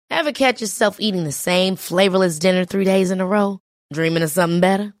Ever catch yourself eating the same flavorless dinner 3 days in a row? Dreaming of something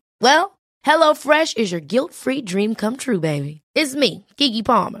better? Well, HelloFresh is your guilt-free dream come true, baby. It's me, Keke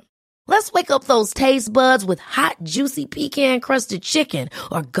Palmer. Let's wake up those taste buds with hot, juicy pecan-crusted chicken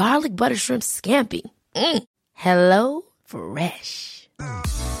or garlic butter shrimp scampi. Hello Fresh.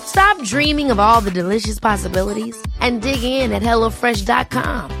 Stop dreaming of all the delicious possibilities and dig in at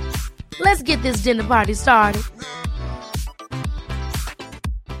HelloFresh.com. Let's get this dinner party started.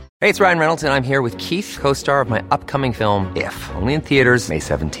 Hey, it's Ryan Reynolds, and I'm here with Keith, co-star of my upcoming film, If, only in theaters May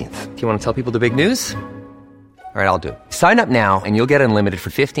 17th. Do you want to tell people the big news? All right, I'll do it. Sign up now and you'll get unlimited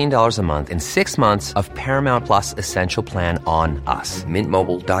for $15 a month and 6 months of Paramount Plus Essential Plan on us.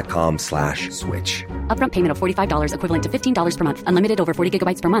 MintMobile.com/switch. Upfront payment of $45 equivalent to $15 per month. Unlimited over 40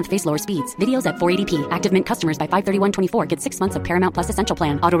 gigabytes per month. Face lower speeds. Videos at 480p. Active Mint customers by 531.24 get 6 months of Paramount Plus Essential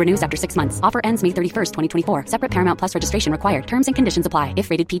Plan. Auto renews after 6 months. Offer ends May 31st, 2024. Separate Paramount Plus registration required. Terms and conditions apply if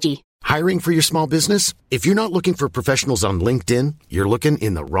rated PG. Hiring for your small business? If you're not looking for professionals on LinkedIn, you're looking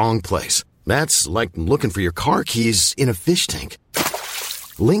in the wrong place. That's like looking for your car keys in a fish tank.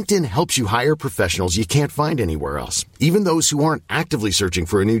 LinkedIn helps you hire professionals you can't find anywhere else, even those who aren't actively searching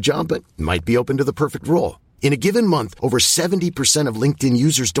for a new job but might be open to the perfect role. In a given month, over 70% of LinkedIn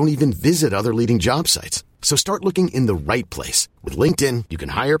users don't even visit other leading job sites. So start looking in the right place. With LinkedIn, you can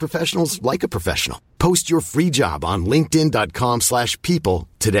hire professionals like a professional. Post your free job on linkedin.com/people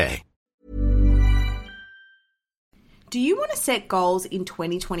today. Do you want to set goals in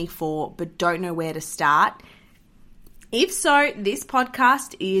 2024 but don't know where to start? If so, this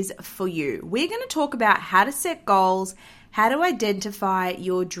podcast is for you. We're going to talk about how to set goals, how to identify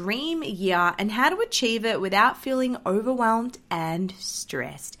your dream year, and how to achieve it without feeling overwhelmed and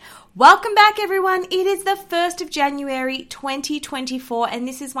stressed. Welcome back, everyone. It is the 1st of January 2024, and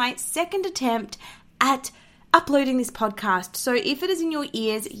this is my second attempt at uploading this podcast. So if it is in your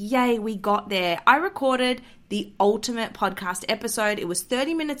ears, yay, we got there. I recorded the ultimate podcast episode. It was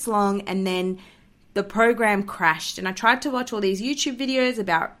 30 minutes long, and then the program crashed, and I tried to watch all these YouTube videos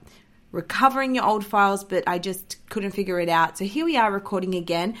about recovering your old files, but I just couldn't figure it out. So here we are recording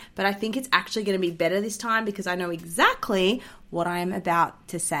again, but I think it's actually going to be better this time because I know exactly what I am about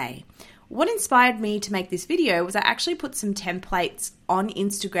to say. What inspired me to make this video was I actually put some templates on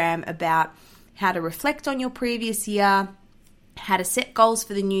Instagram about how to reflect on your previous year, how to set goals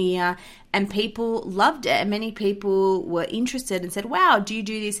for the new year, and people loved it. And many people were interested and said, wow, do you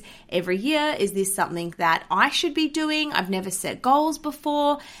do this every year? Is this something that I should be doing? I've never set goals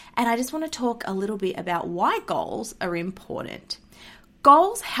before. And I just want to talk a little bit about why goals are important.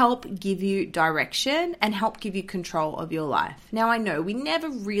 Goals help give you direction and help give you control of your life. Now, I know we never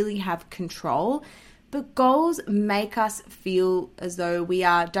really have control, but goals make us feel as though we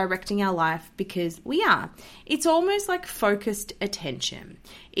are directing our life because we are. It's almost like focused attention.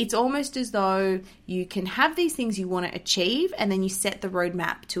 It's almost as though you can have these things you want to achieve and then you set the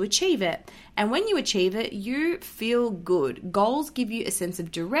roadmap to achieve it. And when you achieve it, you feel good. Goals give you a sense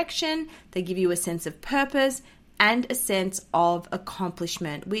of direction, they give you a sense of purpose and a sense of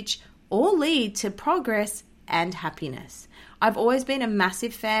accomplishment, which all lead to progress and happiness. I've always been a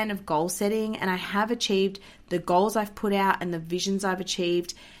massive fan of goal setting, and I have achieved the goals I've put out and the visions I've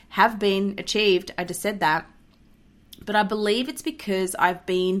achieved have been achieved. I just said that. But I believe it's because I've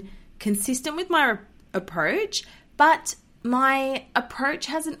been consistent with my approach, but my approach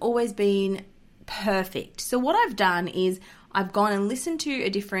hasn't always been perfect. So what I've done is I've gone and listened to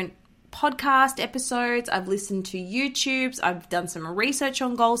a different podcast episodes, I've listened to YouTubes, I've done some research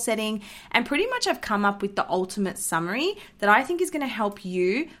on goal setting, and pretty much I've come up with the ultimate summary that I think is going to help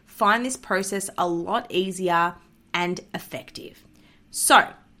you find this process a lot easier and effective. So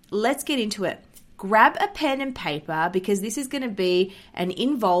let's get into it. Grab a pen and paper because this is going to be an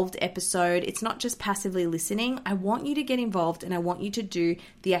involved episode. It's not just passively listening. I want you to get involved and I want you to do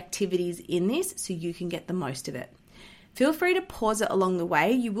the activities in this so you can get the most of it. Feel free to pause it along the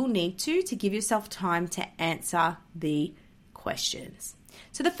way. You will need to give yourself time to answer the questions.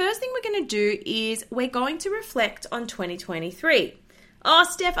 So the first thing we're going to do is we're going to reflect on 2023. Oh,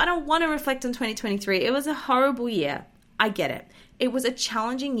 Steph, I don't want to reflect on 2023. It was a horrible year. I get it. It was a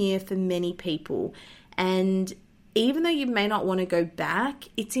challenging year for many people. And even though you may not want to go back,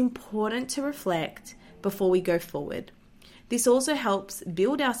 it's important to reflect before we go forward. This also helps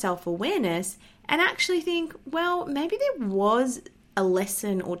build our self-awareness and actually think, well, maybe there was a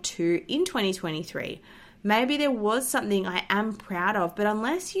lesson or two in 2023. Maybe there was something I am proud of, but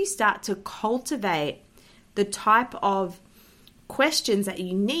unless you start to cultivate the type of questions that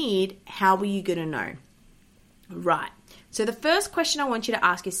you need, how are you going to know? Right. So the first question I want you to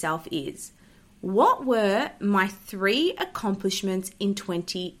ask yourself is, What were my 3 accomplishments in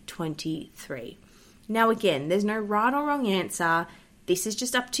 2023? Now again, there's no right or wrong answer. This is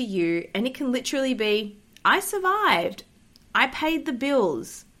just up to you, and it can literally be, I survived. I paid the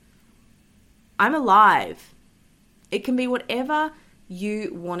bills. I'm alive. It can be whatever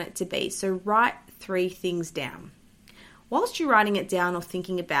you want it to be. So write 3 things down. Whilst you're writing it down or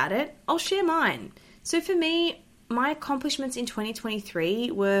thinking about it, I'll share mine. So for me, my accomplishments in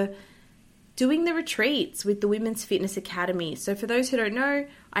 2023 were doing the retreats with the Women's Fitness Academy. So for those who don't know,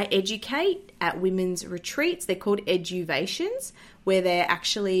 I educate at women's retreats. They're called Eduvations, where they're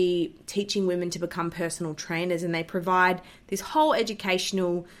actually teaching women to become personal trainers, and they provide this whole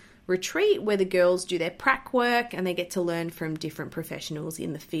educational retreat where the girls do their prac work and they get to learn from different professionals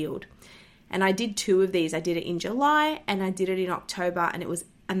in the field. And I did 2 of these. I did it in July and I did it in October, and it was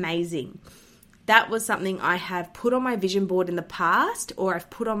amazing. That was something I have put on my vision board in the past, or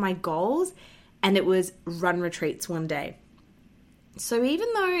I've put on my goals, and it was run retreats one day. So even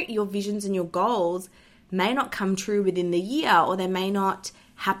though your visions and your goals may not come true within the year, or they may not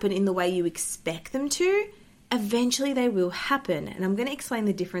happen in the way you expect them to, eventually they will happen. And I'm going to explain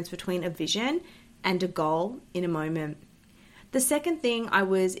the difference between a vision and a goal in a moment. The second thing I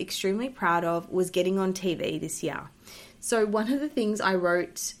was extremely proud of was getting on TV this year. So one of the things I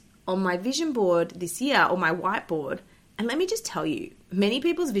wrote on my vision board this year, or my whiteboard, and let me just tell you, many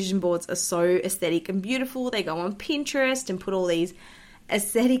people's vision boards are so aesthetic and beautiful. They go on Pinterest and put all these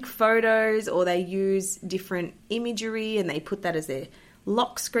aesthetic photos, or they use different imagery and they put that as their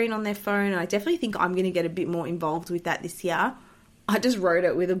lock screen on their phone. And I definitely think I'm going to get a bit more involved with that this year. I just wrote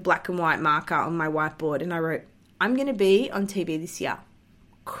it with a black and white marker on my whiteboard, and I wrote, I'm going to be on TV this year.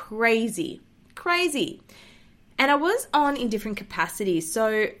 Crazy. And I was on in different capacities.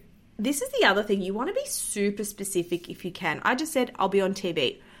 So this is the other thing. You want to be super specific if you can. I just said, I'll be on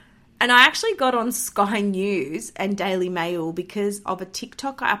TV. And I actually got on Sky News and Daily Mail because of a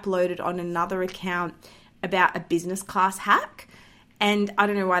TikTok I uploaded on another account about a business class hack. And I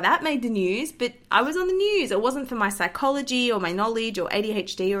don't know why that made the news, but I was on the news. It wasn't for my psychology or my knowledge or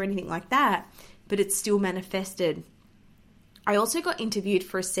ADHD or anything like that, but it still manifested. I also got interviewed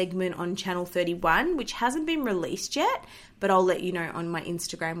for a segment on Channel 31, which hasn't been released yet, but I'll let you know on my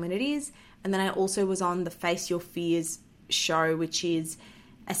Instagram when it is. And then I also was on the Face Your Fears show, which is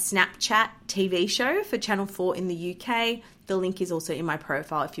a Snapchat TV show for Channel 4 in the UK. The link is also in my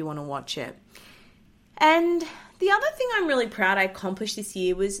profile if you want to watch it. And the other thing I'm really proud I accomplished this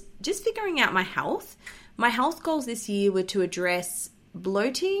year was just figuring out my health. My health goals this year were to address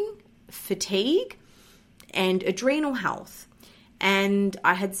bloating, fatigue, and adrenal health. And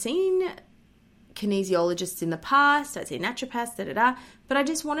I had seen kinesiologists in the past, I'd seen naturopaths, but I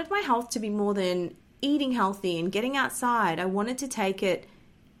just wanted my health to be more than eating healthy and getting outside. I wanted to take it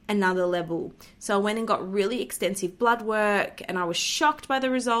another level. So I went and got really extensive blood work, and I was shocked by the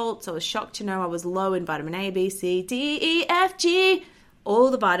results. I was shocked to know I was low in vitamin A, B, C, D, E, F, G,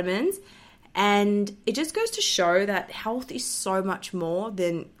 all the vitamins. And it just goes to show that health is so much more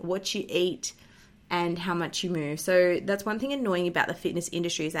than what you eat and how much you move. So that's one thing annoying about the fitness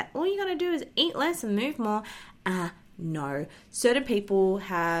industry, is that all you got to do is eat less and move more. No. Certain people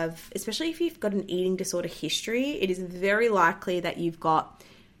have, especially if you've got an eating disorder history, it is very likely that you've got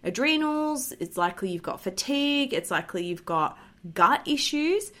adrenals, it's likely you've got fatigue, it's likely you've got gut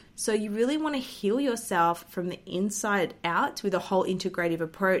issues. So you really want to heal yourself from the inside out with a whole integrative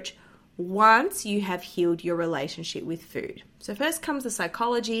approach once you have healed your relationship with food. So first comes the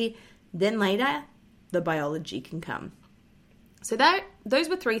psychology, then later the biology can come. So those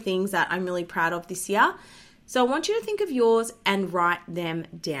were 3 things that I'm really proud of this year. So I want you to think of yours and write them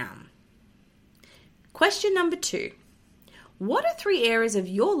down. Question number 2. What are 3 areas of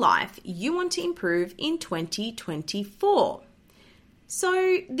your life you want to improve in 2024?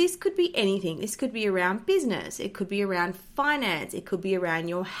 So this could be anything. This could be around business. It could be around finance. It could be around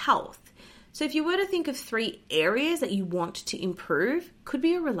your health. So if you were to think of 3 areas that you want to improve, could be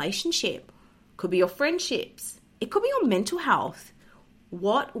your relationship, could be your friendships, it could be your mental health.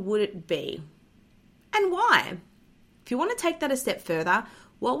 What would it be? And why? If you want to take that a step further,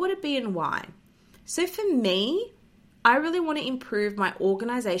 what would it be and why? So for me, I really want to improve my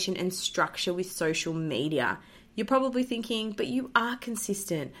organization and structure with social media. You're probably thinking, but you are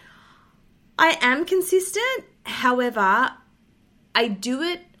consistent. I am consistent. However, I do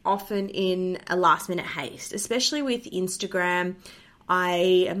it often in a last minute haste, especially with Instagram.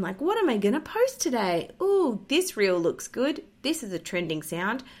 I am like, what am I going to post today? Ooh, this reel looks good. This is a trending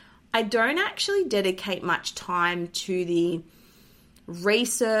sound. I don't actually dedicate much time to the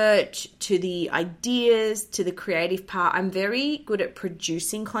research to the ideas to the creative part. I'm very good at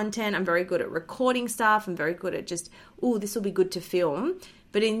producing content. I'm very good at recording stuff. I'm very good at just, this will be good to film.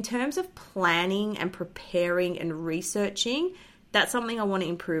 But in terms of planning and preparing and researching, that's something I want to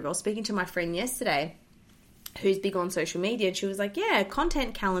improve. I was speaking to my friend yesterday who's big on social media, and she was like, yeah,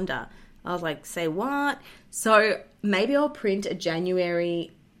 content calendar. I was like, say what? So maybe I'll print a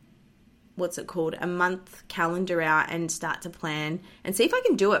January, a month calendar out and start to plan and see if I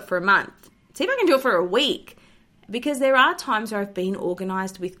can do it for a month. See if I can do it for a week. Because there are times where I've been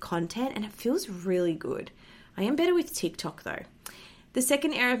organized with content and it feels really good. I am better with TikTok though. The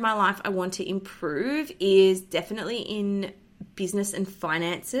second area of my life I want to improve is definitely in business and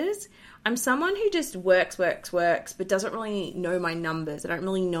finances. I'm someone who just works, but doesn't really know my numbers. I don't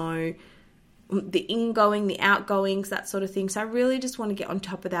really know the ingoing, the outgoings, that sort of thing. So I really just want to get on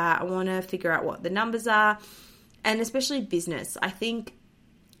top of that. I want to figure out what the numbers are, and especially business. I think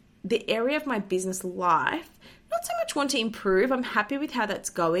the area of my business life, not so much want to improve. I'm happy with how that's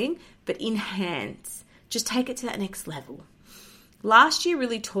going, but enhance. Just take it to that next level. Last year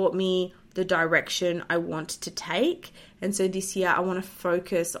really taught me the direction I want to take. And so this year I want to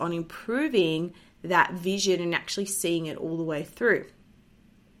focus on improving that vision and actually seeing it all the way through.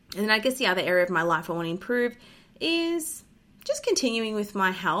 And then I guess the other area of my life I want to improve is just continuing with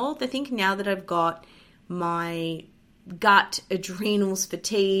my health. I think now that I've got my gut, adrenals,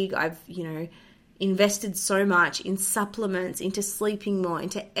 fatigue, I've, invested so much in supplements, into sleeping more,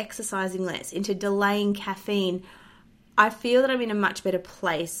 into exercising less, into delaying caffeine, I feel that I'm in a much better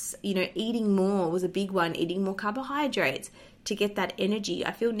place. Eating more was a big one, eating more carbohydrates to get that energy.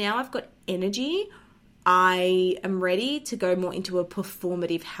 I feel now I've got energy. I am ready to go more into a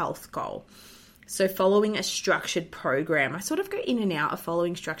performative health goal. So following a structured program. I sort of go in and out of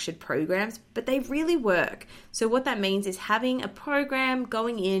following structured programs, but they really work. So what that means is having a program,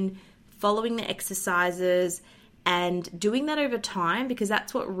 going in, following the exercises, and doing that over time, because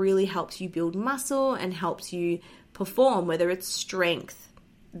that's what really helps you build muscle and helps you perform, whether it's strength.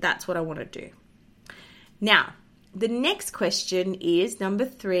 That's what I want to do. Now, the next question is number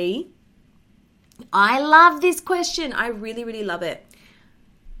 3. I love this question. I really, really love it.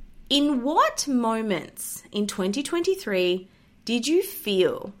 In what moments in 2023 did you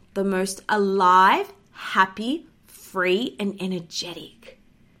feel the most alive, happy, free, and energetic?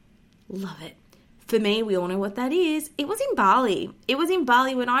 Love it. For me, we all know what that is. It was in Bali. It was in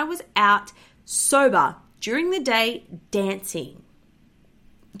Bali when I was out sober during the day dancing.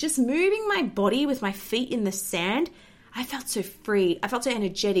 Just moving my body with my feet in the sand. I felt so free. I felt so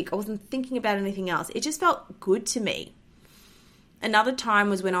energetic. I wasn't thinking about anything else. It just felt good to me. Another time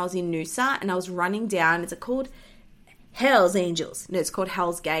was when I was in Noosa and I was running down. Is it called Hell's Angels? No, it's called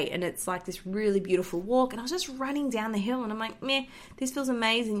Hell's Gate. And it's like this really beautiful walk. And I was just running down the hill and I'm like, this feels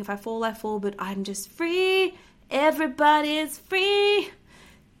amazing. If I fall, I fall, but I'm just free. Everybody's free.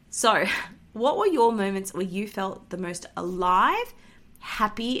 So what were your moments where you felt the most alive,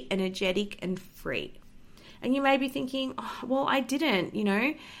 happy, energetic, and free? And you may be thinking, I didn't,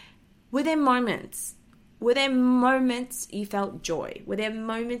 Were there moments? Were there moments you felt joy? Were there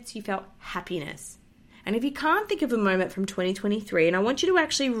moments you felt happiness? And if you can't think of a moment from 2023, and I want you to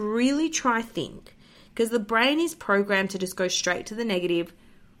actually really try think, because the brain is programmed to just go straight to the negative,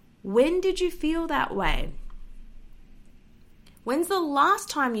 when did you feel that way? When's the last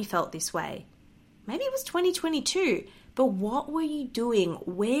time you felt this way? Maybe it was 2022, but what were you doing?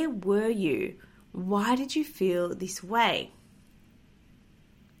 Where were you? Why did you feel this way?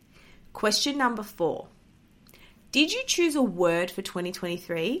 Question number 4. Did you choose a word for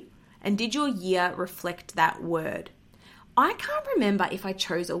 2023? And did your year reflect that word? I can't remember if I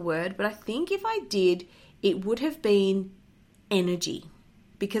chose a word, but I think if I did, it would have been energy,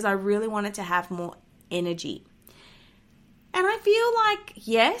 because I really wanted to have more energy. And I feel like,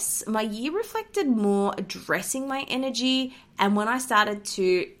 yes, my year reflected more addressing my energy. And when I started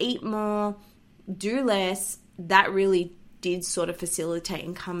to eat more, do less, that really did sort of facilitate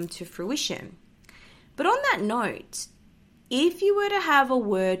and come to fruition. But on that note, if you were to have a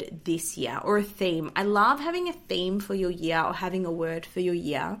word this year or a theme, I love having a theme for your year or having a word for your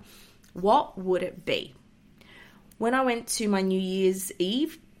year, what would it be? When I went to my New Year's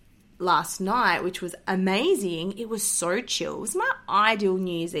Eve last night, which was amazing, it was so chill. It was my ideal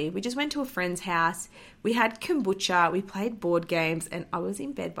New Year's Eve. We just went to a friend's house. We had kombucha, we played board games, and I was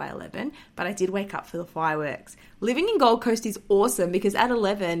in bed by 11, but I did wake up for the fireworks. Living in Gold Coast is awesome because at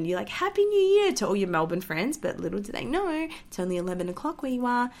 11, you're like, Happy New Year to all your Melbourne friends, but little do they know, it's only 11 o'clock where you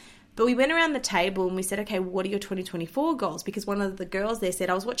are. But we went around the table and we said, okay, what are your 2024 goals? Because one of the girls there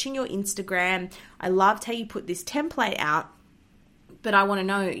said, I was watching your Instagram. I loved how you put this template out but I want to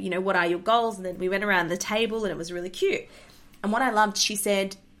know, what are your goals? And then we went around the table and it was really cute. And what I loved, she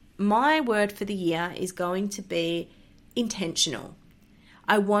said, my word for the year is going to be intentional.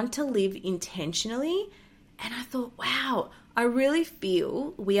 I want to live intentionally. And I thought, wow, I really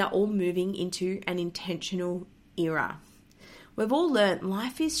feel we are all moving into an intentional era. We've all learned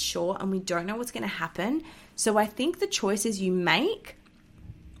life is short and we don't know what's going to happen. So I think the choices you make,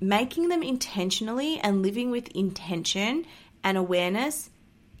 making them intentionally and living with intention and awareness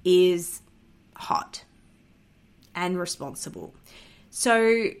is hot and responsible.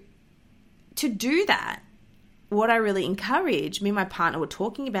 So to do that, what I really encourage, me and my partner were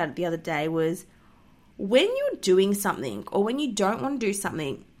talking about it the other day, was when you're doing something or when you don't want to do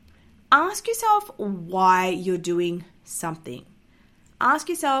something, ask yourself why you're doing something. Ask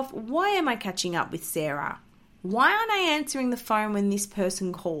yourself, why am I catching up with Sarah? Why aren't I answering the phone when this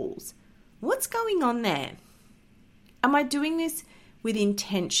person calls? What's going on there? Am I doing this with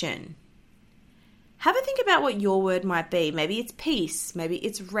intention? Have a think about what your word might be. Maybe it's peace. Maybe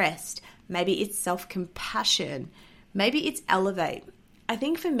it's rest. Maybe it's self-compassion. Maybe it's elevate. I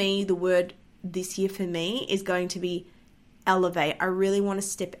think for me, the word this year for me is going to be elevate. I really want to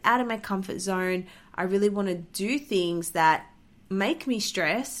step out of my comfort zone. I really want to do things that make me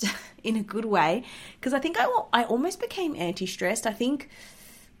stressed in a good way, because I think I almost became anti-stressed. I think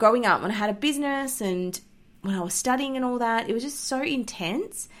growing up when I had a business and when I was studying and all that, it was just so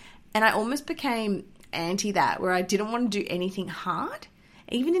intense, and I almost became anti that, where I didn't want to do anything hard.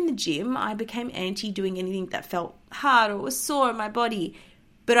 Even in the gym, I became anti doing anything that felt hard or was sore in my body.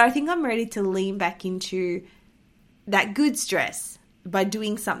 But I think I'm ready to lean back into that good stress by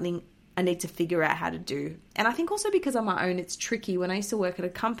doing something I need to figure out how to do. And I think also because on my own, it's tricky. When I used to work at a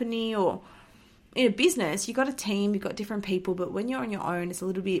company or in a business, you got a team, you've got different people, but when you're on your own, it's a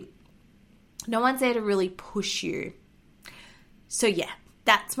little bit, no one's there to really push you. So yeah,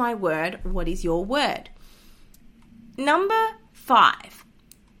 that's my word. What is your word? Number 5,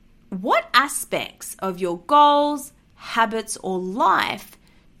 what aspects of your goals, habits, or life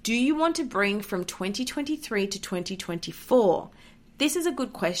do you want to bring from 2023 to 2024? This is a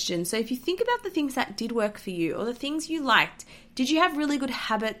good question. So if you think about the things that did work for you or the things you liked, did you have really good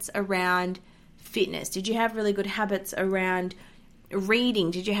habits around fitness? Did you have really good habits around reading?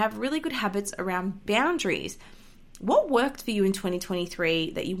 Did you have really good habits around boundaries? What worked for you in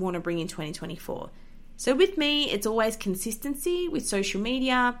 2023 that you want to bring in 2024? So with me, it's always consistency with social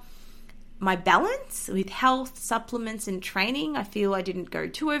media, my balance with health, supplements, and training. I feel I didn't go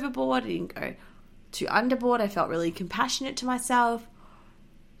too overboard. I didn't go too underboard. I felt really compassionate to myself.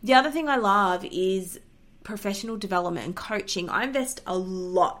 The other thing I love is professional development and coaching. I invest a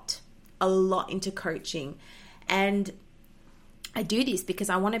lot into coaching. And I do this because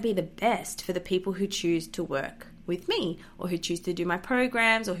I want to be the best for the people who choose to work with me or who choose to do my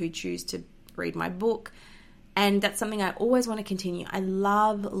programs or who choose to read my book. And that's something I always want to continue. I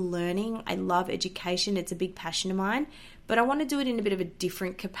love learning. I love education. It's a big passion of mine. But I want to do it in a bit of a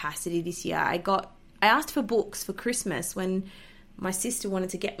different capacity this year. I asked for books for Christmas when my sister wanted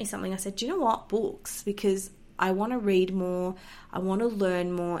to get me something. I said, do you know what? Books. Because I want to read more. I want to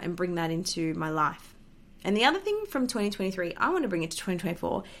learn more and bring that into my life. And the other thing from 2023, I want to bring it to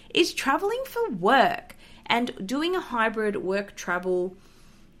 2024, is traveling for work and doing a hybrid work travel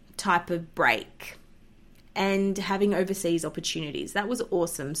type of break and having overseas opportunities. That was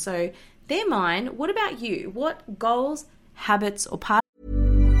awesome. So they're mine. What about you? What goals, habits, or parts?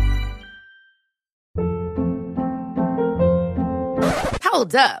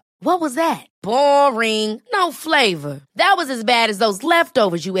 Hold up. What was that? Boring. No flavor. That was as bad as those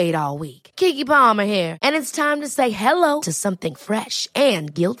leftovers you ate all week. Keke Palmer here. And it's time to say hello to something fresh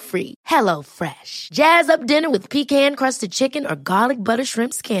and guilt-free. Hello Fresh. Jazz up dinner with pecan-crusted chicken or garlic butter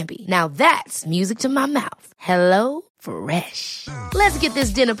shrimp scampi. Now that's music to my mouth. Hello Fresh. Let's get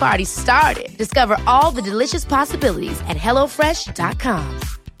this dinner party started. Discover all the delicious possibilities at HelloFresh.com.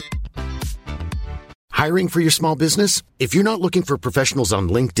 Hiring for your small business? If you're not looking for professionals on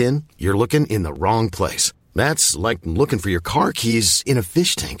LinkedIn, you're looking in the wrong place. That's like looking for your car keys in a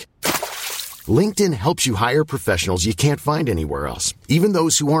fish tank. LinkedIn helps you hire professionals you can't find anywhere else, even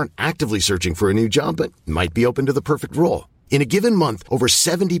those who aren't actively searching for a new job but might be open to the perfect role. In a given month, over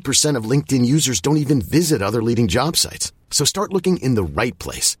 70% of LinkedIn users don't even visit other leading job sites. So start looking in the right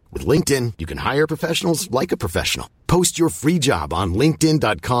place. With LinkedIn, you can hire professionals like a professional. Post your free job on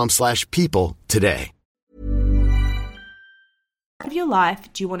linkedin.com/people today. Of your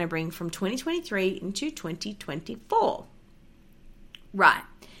life do you want to bring from 2023 into 2024? Right.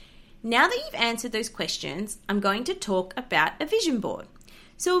 Now that you've answered those questions, I'm going to talk about a vision board.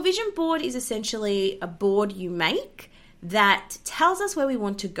 So a vision board is essentially a board you make that tells us where we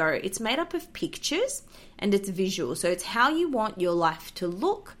want to go. It's made up of pictures and it's visual. So it's how you want your life to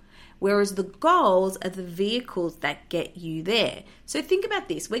look, whereas the goals are the vehicles that get you there. So think about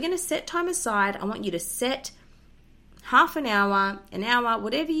this. We're going to set time aside. I want you to set half an hour,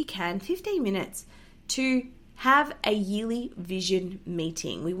 whatever you can, 15 minutes to have a yearly vision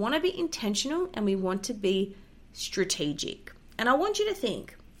meeting. We want to be intentional and we want to be strategic. And I want you to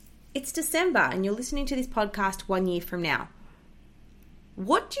think, it's December and you're listening to this podcast 1 year from now.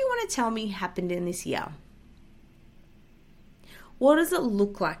 What do you want to tell me happened in this year? What does it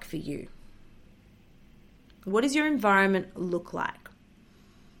look like for you? What does your environment look like?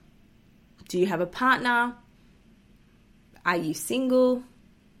 Do you have a partner? Are you single?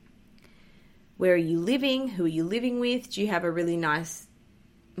 Where are you living? Who are you living with? Do you have a really nice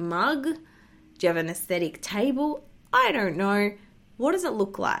mug? Do you have an aesthetic table? I don't know. What does it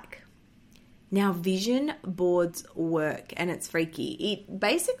look like? Now, vision boards work and it's freaky. It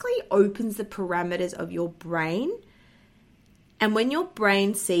basically opens the parameters of your brain. And when your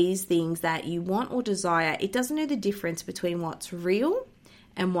brain sees things that you want or desire, it doesn't know the difference between what's real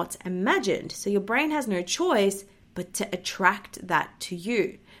and what's imagined. So your brain has no choice but to attract that to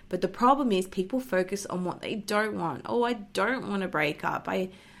you. But the problem is people focus on what they don't want. Oh, I don't want to break up. I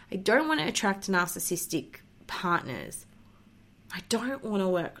don't want to attract narcissistic partners. I don't want to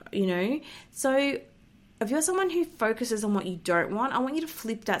work, So if you're someone who focuses on what you don't want, I want you to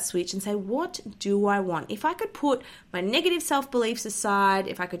flip that switch and say, what do I want? If I could put my negative self-beliefs aside,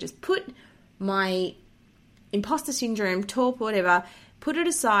 if I could just put my imposter syndrome, torp, whatever, put it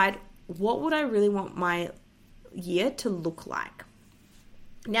aside, what would I really want my year to look like?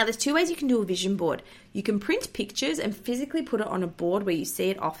 Now, there's two ways you can do a vision board. You can print pictures and physically put it on a board where you see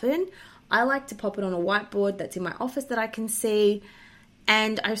it often. I like to pop it on a whiteboard that's in my office that I can see.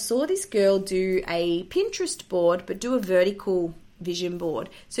 And I saw this girl do a Pinterest board, but do a vertical vision board.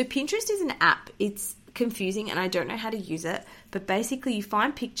 So Pinterest is an app. It's confusing and I don't know how to use it. But basically you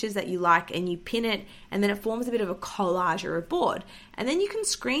find pictures that you like and you pin it and then it forms a bit of a collage or a board. And then you can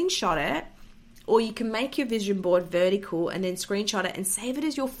screenshot it, or you can make your vision board vertical and then screenshot it and save it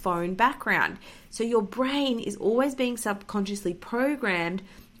as your phone background. So your brain is always being subconsciously programmed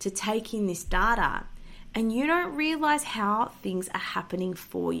to take in this data. And you don't realize how things are happening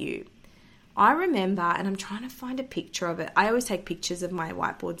for you. I remember, and I'm trying to find a picture of it. I always take pictures of my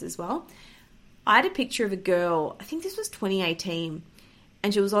whiteboards as well. I had a picture of a girl, I think this was 2018,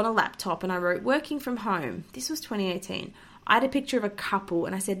 and she was on a laptop and I wrote working from home. This was 2018. I had a picture of a couple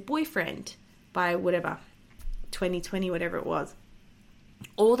and I said boyfriend by whatever, 2020, whatever it was.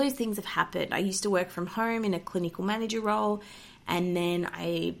 All those things have happened. I used to work from home in a clinical manager role, and then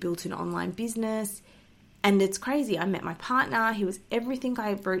I built an online business. And it's crazy. I met my partner. He was everything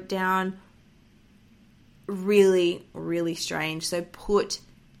I wrote down. Really, really strange. So put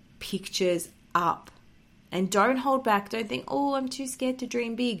pictures up. And don't hold back. Don't think, oh, I'm too scared to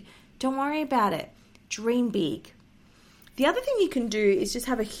dream big. Don't worry about it. Dream big. The other thing you can do is just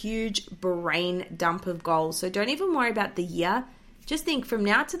have a huge brain dump of goals. So don't even worry about the year. Just think, from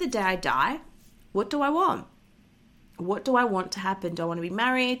now to the day I die, what do I want? What do I want to happen? Do I want to be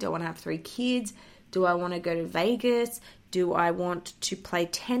married? Do I want to have 3 kids? Do I want to go to Vegas? Do I want to play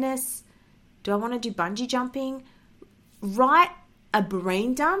tennis? Do I want to do bungee jumping? Write a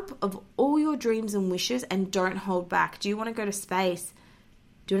brain dump of all your dreams and wishes and don't hold back. Do you want to go to space?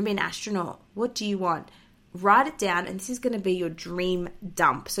 Do you want to be an astronaut? What do you want? Write it down, and this is going to be your dream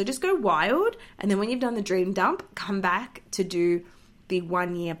dump. So just go wild, and then when you've done the dream dump, come back to do the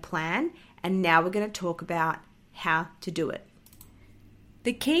 1 year plan. And now we're going to talk about how to do it.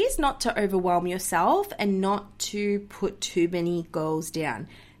 The key is not to overwhelm yourself and not to put too many goals down.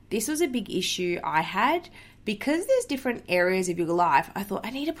 This was a big issue I had because there's different areas of your life. I thought, I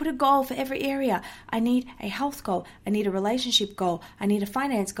need to put a goal for every area. I need a health goal. I need a relationship goal. I need a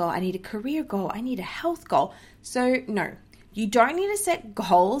finance goal. I need a career goal. I need a health goal. So no, you don't need to set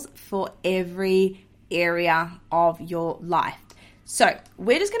goals for every area of your life. So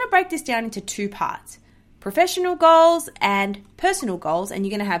we're just going to break this down into 2 parts. Professional goals and personal goals, and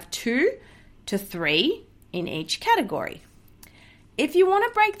you're going to have 2 to 3 in each category. If you want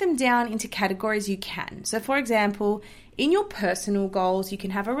to break them down into categories, you can. So for example, in your personal goals, you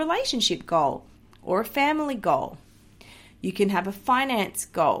can have a relationship goal or a family goal. You can have a finance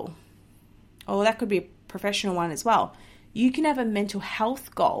goal, or that could be a professional one as well. You can have a mental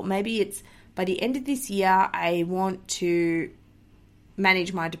health goal. Maybe it's by the end of this year, I want to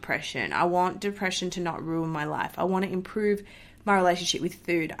manage my depression. I want depression to not ruin my life. I want to improve my relationship with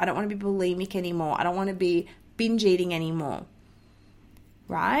food. I don't want to be bulimic anymore. I don't want to be binge eating anymore.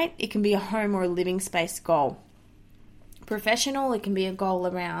 Right? It can be a home or a living space goal. professional, it can be a goal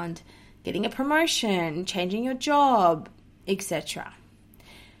around getting a promotion, changing your job, etc.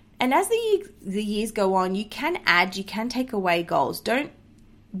 And as the years go on, you can add, you can take away goals. Don't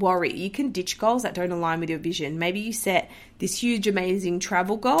worry. You can ditch goals that don't align with your vision. Maybe you set this huge, amazing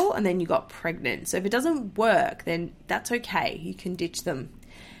travel goal and then you got pregnant. So if it doesn't work, then that's okay. You can ditch them.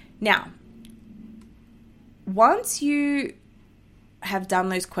 Now, once you have done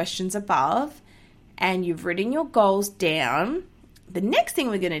those questions above and you've written your goals down, the next thing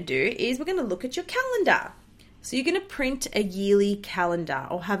we're going to do is we're going to look at your calendar. So you're going to print a yearly calendar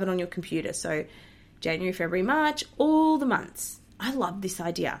or have it on your computer. So January, February, March, all the months. I love this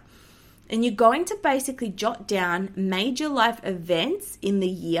idea. And you're going to basically jot down major life events in the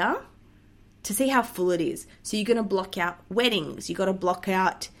year to see how full it is. So you're going to block out weddings. You've got to block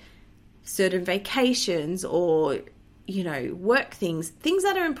out certain vacations or, work things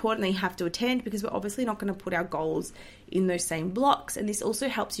that are important that you have to attend, because we're obviously not going to put our goals in those same blocks. And this also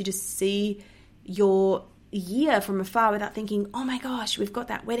helps you to see your year from afar without thinking, oh my gosh, we've got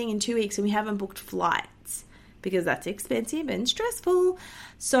that wedding in 2 weeks and we haven't booked flights, because that's expensive and stressful.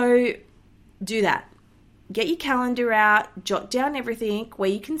 So do that. Get your calendar out, jot down everything where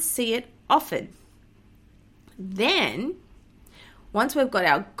you can see it often. Then, once we've got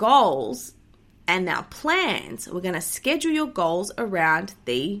our goals and our plans, we're going to schedule your goals around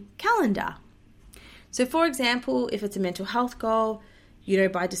the calendar. So for example, if it's a mental health goal,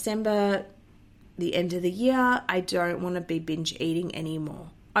 by December, the end of the year, I don't want to be binge eating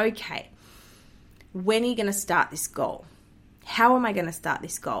anymore. Okay. When are you going to start this goal? How am I going to start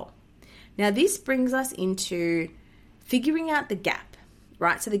this goal? Now, this brings us into figuring out the gap,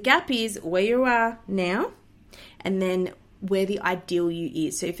 right? So the gap is where you are now and then where the ideal you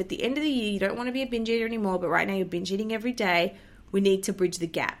is. So if at the end of the year you don't want to be a binge eater anymore, but right now you're binge eating every day, we need to bridge the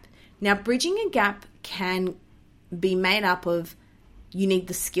gap. Now, bridging a gap can be made up of, you need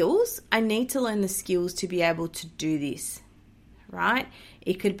the skills. I need to learn the skills to be able to do this, right?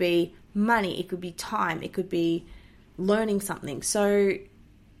 It could be money, it could be time, it could be learning something. So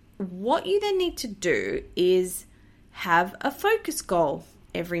what you then need to do is have a focus goal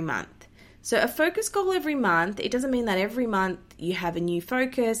every month. So a focus goal every month, it doesn't mean that every month you have a new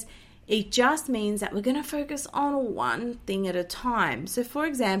focus. It just means that we're going to focus on one thing at a time. So for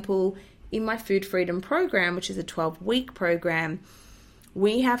example, in my Food Freedom program, which is a 12-week program,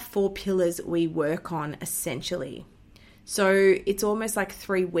 we have 4 pillars we work on essentially. So it's almost like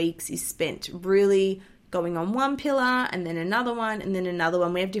 3 weeks is spent really going on one pillar and then another one and then another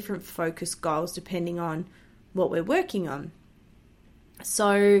one. We have different focus goals depending on what we're working on.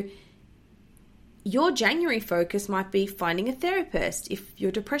 So your January focus might be finding a therapist. If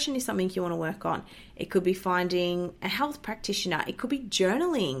your depression is something you want to work on, it could be finding a health practitioner. It could be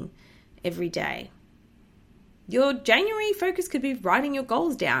journaling every day. Your January focus could be writing your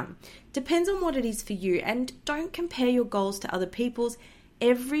goals down. Depends on what it is for you. And don't compare your goals to other people's.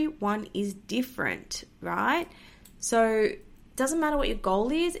 Everyone is different, right? So it doesn't matter what your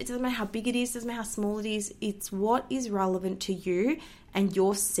goal is. It doesn't matter how big it is. It doesn't matter how small it is. It's what is relevant to you and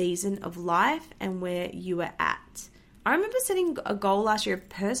your season of life and where you are at. I remember setting a goal last year, a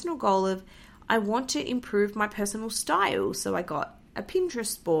personal goal of, I want to improve my personal style. So I got a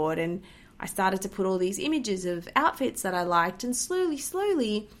Pinterest board and I started to put all these images of outfits that I liked, and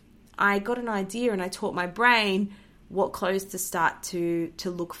slowly, I got an idea and I taught my brain what clothes to start to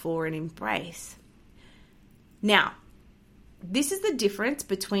look for and embrace. Now, this is the difference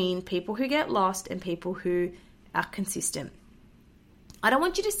between people who get lost and people who are consistent. I don't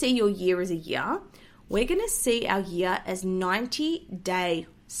want you to see your year as a year. We're going to see our year as 90-day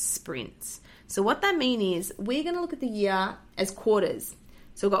sprints. So what that means is we're going to look at the year as quarters.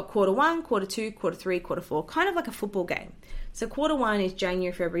 So we've got quarter 1, quarter 2, quarter 3, quarter 4, kind of like a football game. So quarter 1 is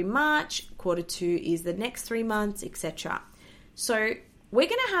January, February, March. Quarter 2 is the next 3 months, etc. So we're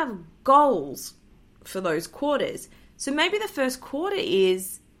going to have goals for those quarters. So maybe the first quarter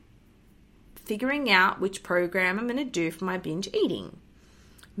is figuring out which program I'm going to do for my binge eating.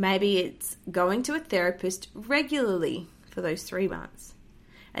 Maybe it's going to a therapist regularly for those 3 months.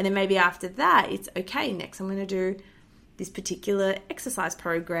 And then maybe after that, it's okay, next I'm going to do this particular exercise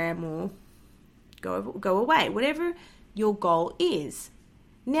program or go away, whatever your goal is.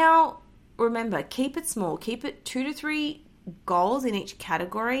 Now, remember, keep it small. Keep it 2 to 3 goals in each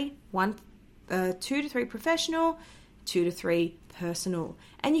category. 2 to 3 professional, 2 to 3 personal.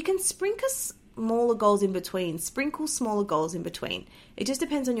 And you can sprinkle smaller goals in between. It just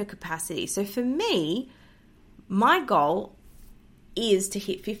depends on your capacity. So for me, my goal is to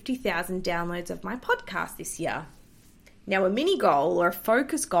hit 50,000 downloads of my podcast this year. Now, a mini goal or a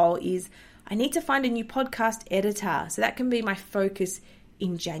focus goal is I need to find a new podcast editor. So that can be my focus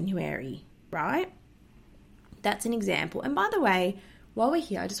in January, right? That's an example. And by the way, while we're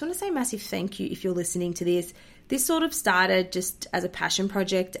here, I just want to say a massive thank you if you're listening to this. This sort of started just as a passion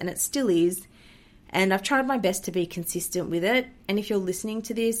project, and it still is. And I've tried my best to be consistent with it. And if you're listening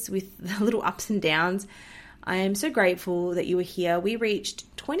to this with the little ups and downs, I am so grateful that you were here. We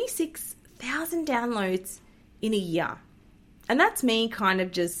reached 26,000 downloads in a year. And that's me kind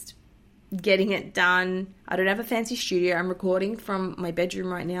of just getting it done. I don't have a fancy studio. I'm recording from my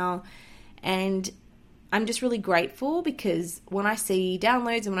bedroom right now. And I'm just really grateful because when I see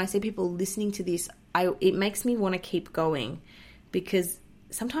downloads and when I see people listening to this, it makes me want to keep going, because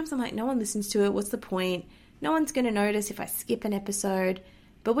sometimes I'm like, no one listens to it. What's the point? No one's going to notice if I skip an episode.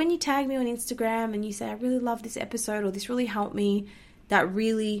 But when you tag me on Instagram and you say, I really love this episode, or this really helped me, that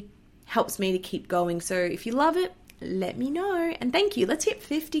really helps me to keep going. So if you love it, let me know. And thank you. Let's hit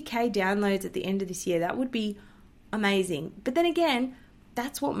 50K downloads at the end of this year. That would be amazing. But then again,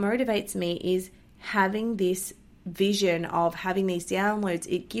 that's what motivates me, is having this vision of having these downloads.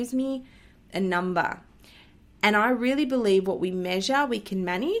 It gives me a number. And I really believe what we measure, we can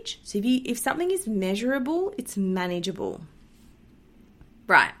manage. So if something is measurable, it's manageable.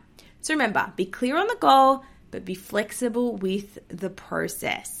 Right. So remember, be clear on the goal, but be flexible with the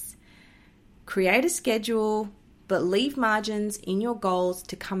process. Create a schedule, but leave margins in your goals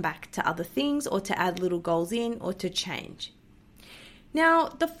to come back to other things, or to add little goals in, or to change. Now,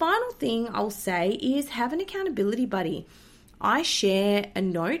 the final thing I'll say is have an accountability buddy. I share a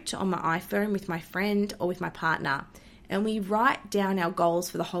note on my iPhone with my friend or with my partner, and we write down our goals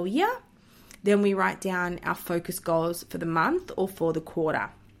for the whole year. Then we write down our focus goals for the month or for the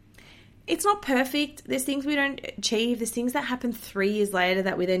quarter. It's not perfect. There's things we don't achieve. There's things that happen 3 years later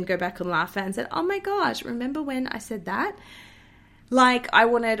that we then go back and laugh at and say, oh my gosh, remember when I said that? Like, I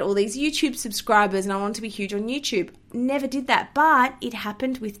wanted all these YouTube subscribers and I wanted to be huge on YouTube. Never did that, but it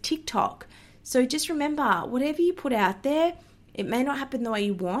happened with TikTok. So just remember, whatever you put out there, it may not happen the way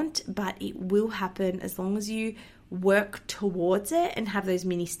you want, but it will happen as long as you work towards it and have those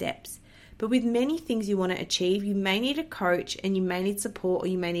mini steps. But with many things you want to achieve, you may need a coach and you may need support, or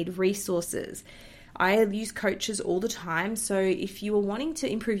you may need resources. I use coaches all the time. So if you are wanting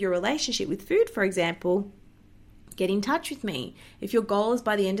to improve your relationship with food, for example, get in touch with me. If your goal is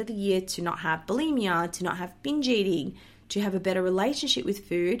by the end of the year to not have bulimia, to not have binge eating, to have a better relationship with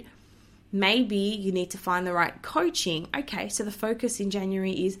food, maybe you need to find the right coaching. Okay, so the focus in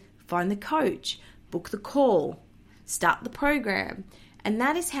January is find the coach, book the call, start the program. And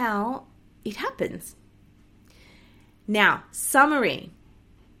that is how it happens. Now, summary.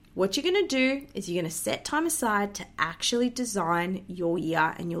 What you're going to do is you're going to set time aside to actually design your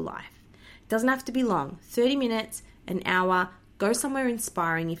year and your life. It doesn't have to be long. 30 minutes, an hour. Go somewhere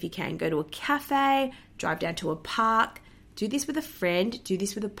inspiring if you can. Go to a cafe, drive down to a park. Do this with a friend. Do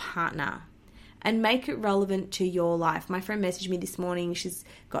this with a partner. And make it relevant to your life. My friend messaged me this morning. She's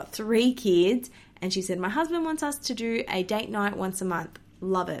got 3 kids. And she said, my husband wants us to do a date night once a month.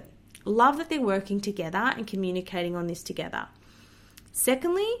 Love it. Love that they're working together and communicating on this together.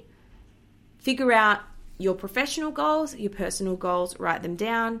 Secondly, figure out your professional goals, your personal goals, write them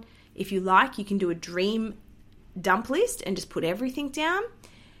down. If you like, you can do a dream dump list and just put everything down.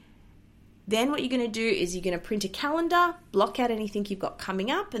 Then what you're going to do is you're going to print a calendar, block out anything you've got coming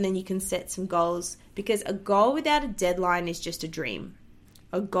up, and then you can set some goals, because a goal without a deadline is just a dream.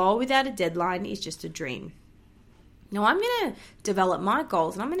 A goal without a deadline is just a dream. Now, I'm going to develop my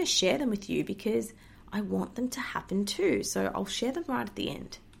goals and I'm going to share them with you because I want them to happen too. So I'll share them right at the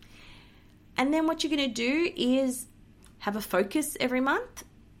end. And then what you're going to do is have a focus every month.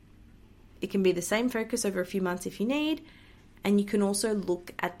 It can be the same focus over a few months if you need. And you can also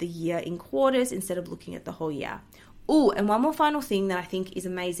look at the year in quarters instead of looking at the whole year. Oh, and one more final thing that I think is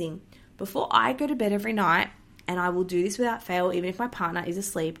amazing. Before I go to bed every night, and I will do this without fail, even if my partner is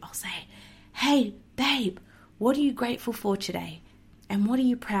asleep, I'll say, hey, babe, what are you grateful for today? And what are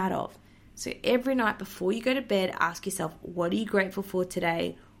you proud of? So every night before you go to bed, ask yourself, what are you grateful for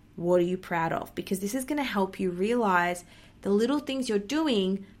today? What are you proud of? Because this is going to help you realize the little things you're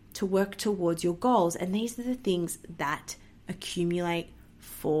doing to work towards your goals. And these are the things that accumulate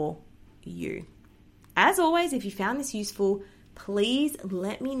for you. As always, if you found this useful, please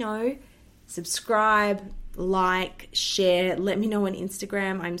let me know. Subscribe, like, share, let me know on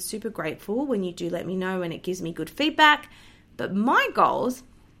Instagram. I'm super grateful when you do let me know and it gives me good feedback. But my goals,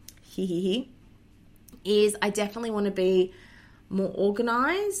 is I definitely want to be more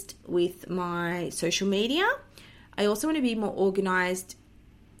organized with my social media. I also want to be more organized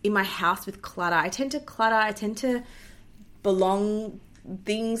in my house with clutter. I tend to clutter. I tend to belong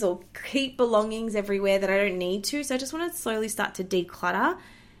things or keep belongings everywhere that I don't need to. So I just want to slowly start to declutter.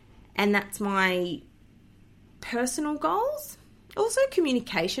 And that's my personal goals. Also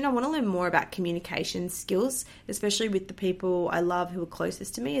communication. I want to learn more about communication skills, especially with the people I love who are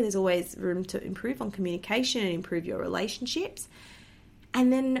closest to me. There's always room to improve on communication and improve your relationships.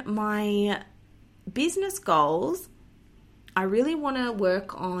 And then my business goals, I really want to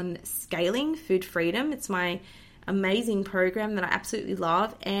work on scaling Food Freedom. It's my amazing program that I absolutely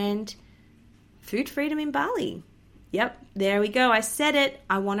love, and Food Freedom in Bali. Yep, there we go. I said it.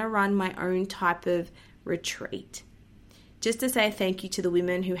 I want to run my own type of retreat. Just to say thank you to the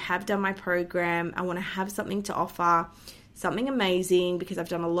women who have done my program. I want to have something to offer, something amazing, because I've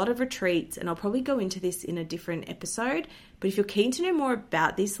done a lot of retreats, and I'll probably go into this in a different episode. But if you're keen to know more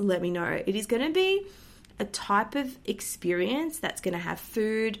about this, let me know. It is going to be a type of experience that's going to have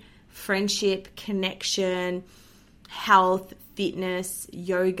food, friendship, connection, health, fitness,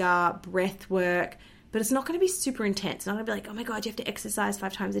 yoga, breath work, but it's not going to be super intense. It's not going to be like, oh my God, you have to exercise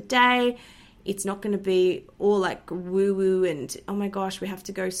 5 times a day. It's not going to be all like woo-woo and, oh my gosh, we have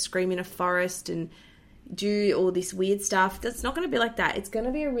to go scream in a forest and do all this weird stuff. That's not going to be like that. It's going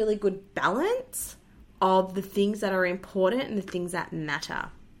to be a really good balance of the things that are important and the things that matter.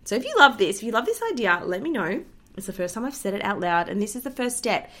 So if you love this idea, let me know. It's the first time I've said it out loud, and this is the first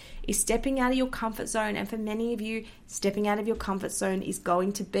step, is stepping out of your comfort zone. And for many of you, stepping out of your comfort zone is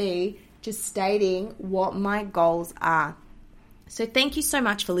going to be just stating what my goals are. So thank you so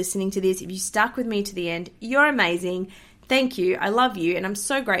much for listening to this. If you stuck with me to the end, you're amazing. Thank you. I love you, and I'm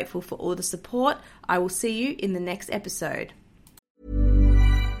so grateful for all the support. I will see you in the next episode.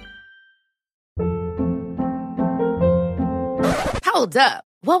 Hold up.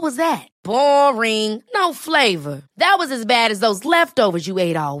 What was that? Boring. No flavor. That was as bad as those leftovers you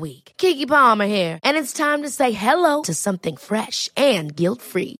ate all week. Keke Palmer here. And it's time to say hello to something fresh and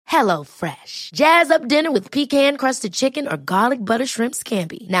guilt-free. Hello Fresh. Jazz up dinner with pecan-crusted chicken or garlic butter shrimp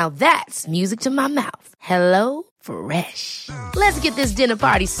scampi. Now that's music to my mouth. Hello Fresh. Let's get this dinner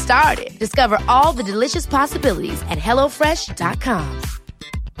party started. Discover all the delicious possibilities at HelloFresh.com.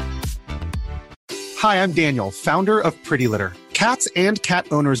 Hi, I'm Daniel, founder of Pretty Litter. Cats and cat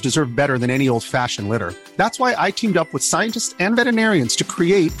owners deserve better than any old-fashioned litter. That's why I teamed up with scientists and veterinarians to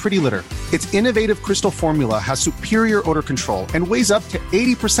create Pretty Litter. Its innovative crystal formula has superior odor control and weighs up to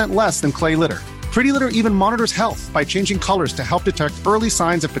 80% less than clay litter. Pretty Litter even monitors health by changing colors to help detect early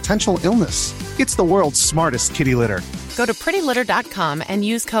signs of potential illness. It's the world's smartest kitty litter. Go to prettylitter.com and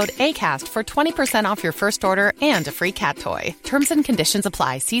use code ACAST for 20% off your first order and a free cat toy. Terms and conditions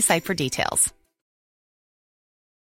apply. See site for details.